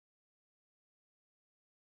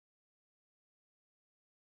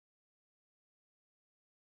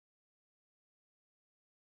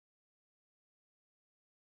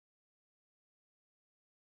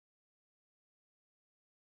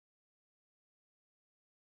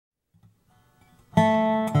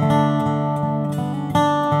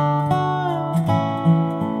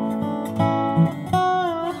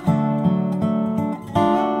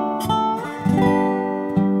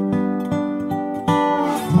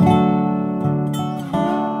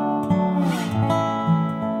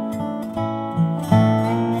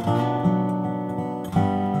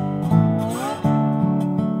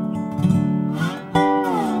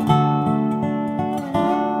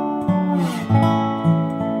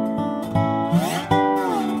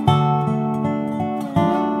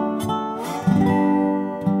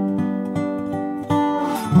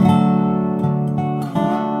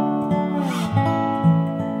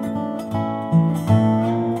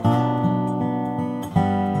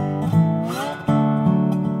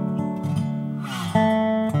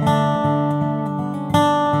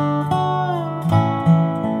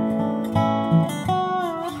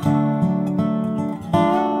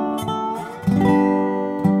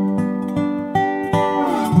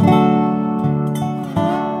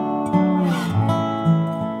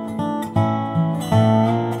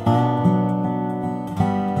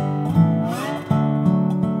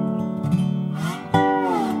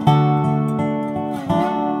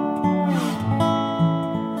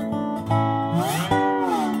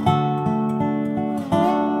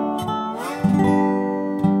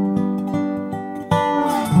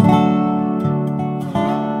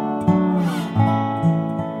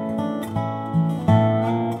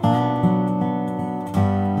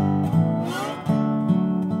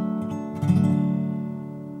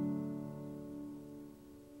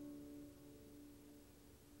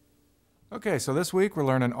Okay, so this week we're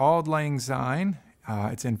learning AULD lang syne.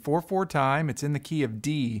 It's in 4/4 time. It's in the key of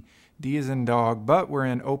D. D is in dog, but we're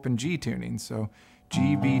in open G tuning. So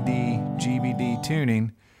G, B, D, G, B, D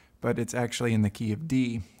tuning, but it's actually in the key of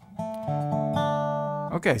D.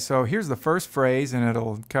 Okay, so here's the first phrase, and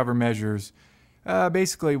it'll cover measures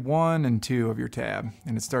basically 1 and 2 of your tab.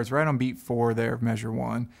 And it starts right on beat 4 there of measure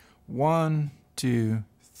 1. 1, 2,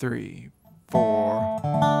 3, 4.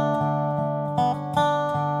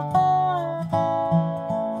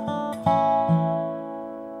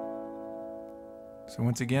 So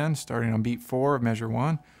once again, starting on beat 4 of measure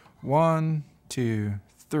 1. 1, 2,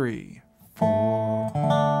 3, 4.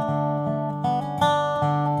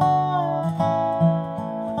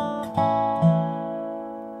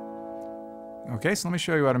 Okay, so let me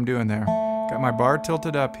show you what I'm doing there. Got my bar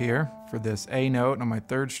tilted up here for this A note on my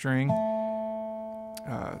 3rd string,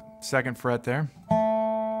 2nd fret there.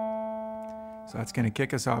 So that's going to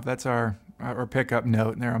kick us off. That's our pickup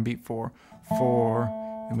note there on beat 4. 4.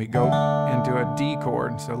 And we go into a D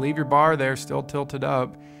chord. So leave your bar there, still tilted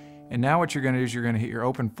up. And now what you're going to do is you're going to hit your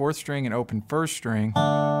open 4th string and open 1st string.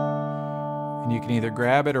 And you can either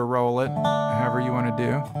grab it or roll it, however you want to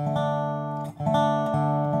do.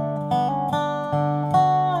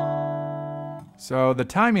 So the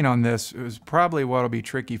timing on this is probably what will be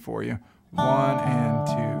tricky for you. 1 and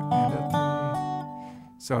 2 and a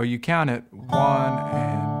 3. So you count it 1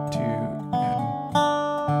 and 2 and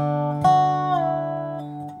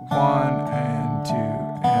 1 and 2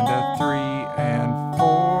 and a 3 and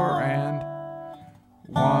 4 and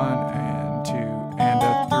 1 and 2 and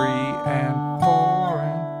a 3 and 4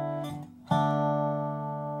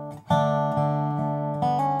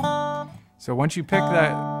 and. So once you pick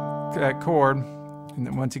that chord, and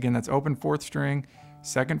then once again that's open 4th string,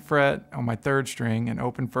 2nd fret on my 3rd string, and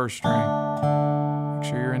open 1st string. Make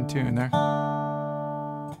sure you're in tune there.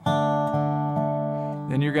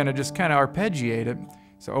 Then you're going to just kind of arpeggiate it.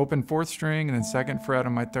 So open 4th string and then 2nd fret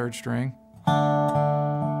on my 3rd string.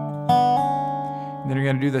 And then you're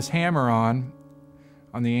going to do this hammer on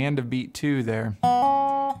the end of beat 2 there.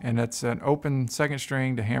 And that's an open 2nd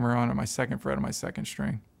string to hammer on my 2nd fret on my 2nd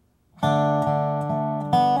string.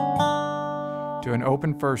 To an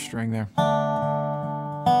open 1st string there.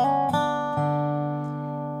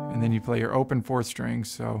 And then you play your open 4th string.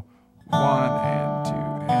 So 1 and 2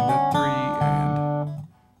 and a 3 and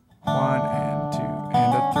 1 and 2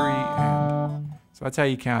 and a 3 and. So that's how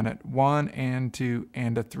you count it. 1 and 2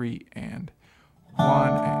 and a 3 and. 1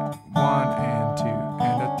 and 2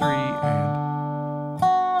 and a 3 and.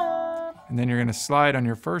 And then you're going to slide on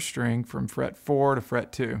your 1st string from fret 4 to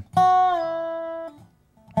fret 2.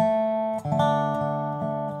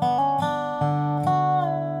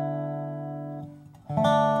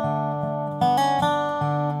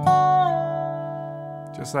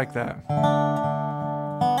 Just like that.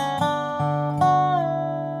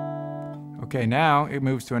 Okay, now it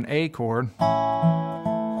moves to an A chord.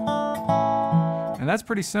 And that's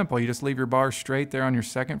pretty simple. You just leave your bar straight there on your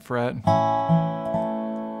 2nd fret.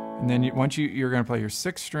 And then you're going to play your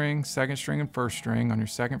 6th string, 2nd string, and 1st string on your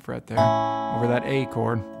 2nd fret there over that A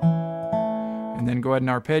chord. And then go ahead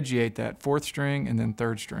and arpeggiate that 4th string and then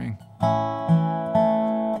 3rd string.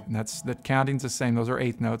 And the counting's the same. Those are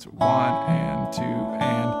 8th notes. 1 and 2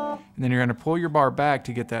 and. And then you're going to pull your bar back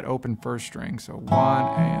to get that open 1st string. So 1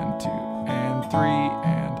 and 2 and 3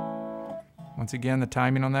 and. Once again, the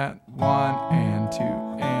timing on that. 1 and 2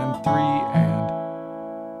 and 3 and.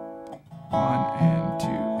 1 and 2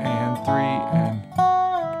 and 3 and.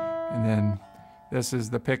 And then this is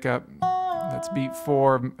the pickup. That's beat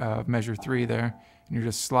 4 of measure 3 there. And you're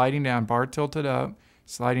just sliding down, bar tilted up,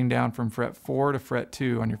 sliding down from fret 4 to fret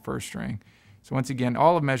 2 on your 1st string. So once again,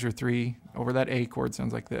 all of measure 3 over that A chord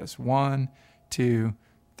sounds like this. 1, 2,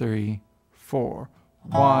 3, 4.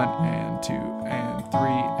 1 and 2 and 3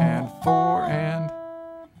 and 4 and.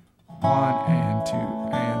 1 and 2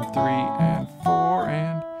 and 3 and 4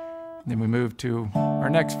 and. Then we move to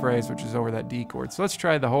our next phrase, which is over that D chord. So let's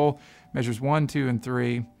try the whole measures 1, 2, and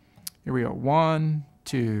 3. Here we go. 1,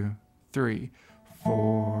 2, 3,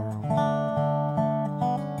 4.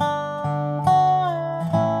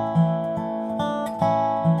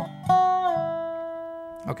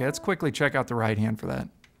 Okay, let's quickly check out the right hand for that.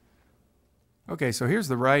 Okay, so here's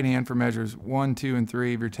the right hand for measures 1, 2, and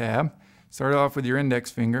 3 of your tab. Start off with your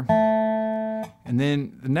index finger. And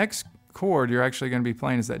then the next chord you're actually going to be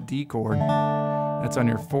playing is that D chord. That's on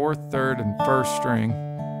your 4th, 3rd, and 1st string.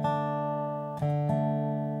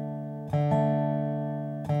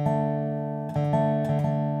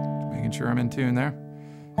 Making sure I'm in tune there.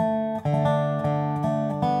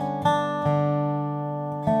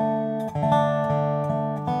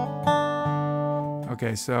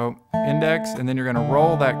 Okay, so index, and then you're gonna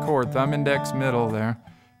roll that chord, thumb, index, middle there,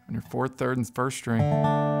 on your 4th, 3rd, and 1st string.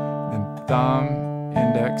 Then thumb,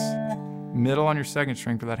 index, middle on your 2nd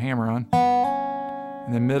string for that hammer on,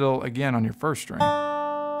 and then middle again on your 1st string.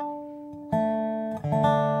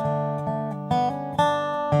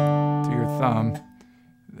 To your thumb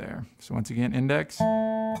there. So once again, index.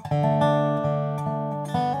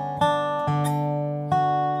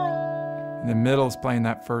 And the middle is playing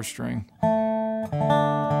that 1st string.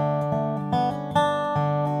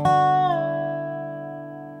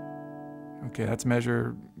 Okay, that's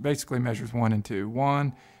basically measures 1 and 2.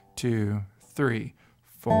 1, 2, 3,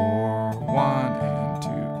 4, 1 and 2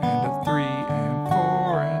 and a 3 and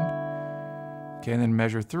 4 and. Okay, and then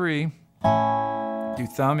measure 3. Do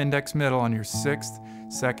thumb, index, middle on your 6th,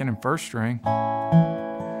 2nd, and 1st string.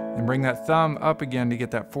 Then bring that thumb up again to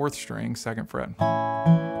get that 4th string, 2nd fret.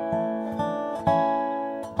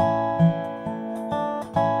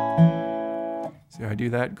 See how I do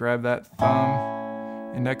that? Grab that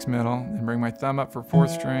thumb, index, middle, then bring my thumb up for 4th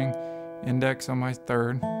string, index on my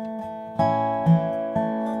 3rd,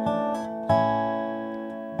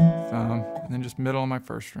 thumb, and then just middle on my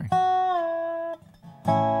 1st string.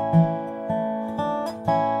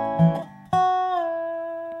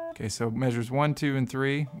 Okay, so measures 1, 2, and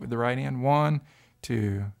 3 with the right hand. 1,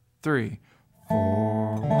 2, 3,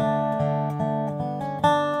 4, 1.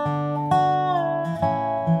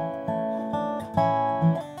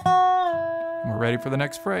 And we're ready for the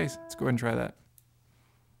next phrase. Let's go ahead and try that.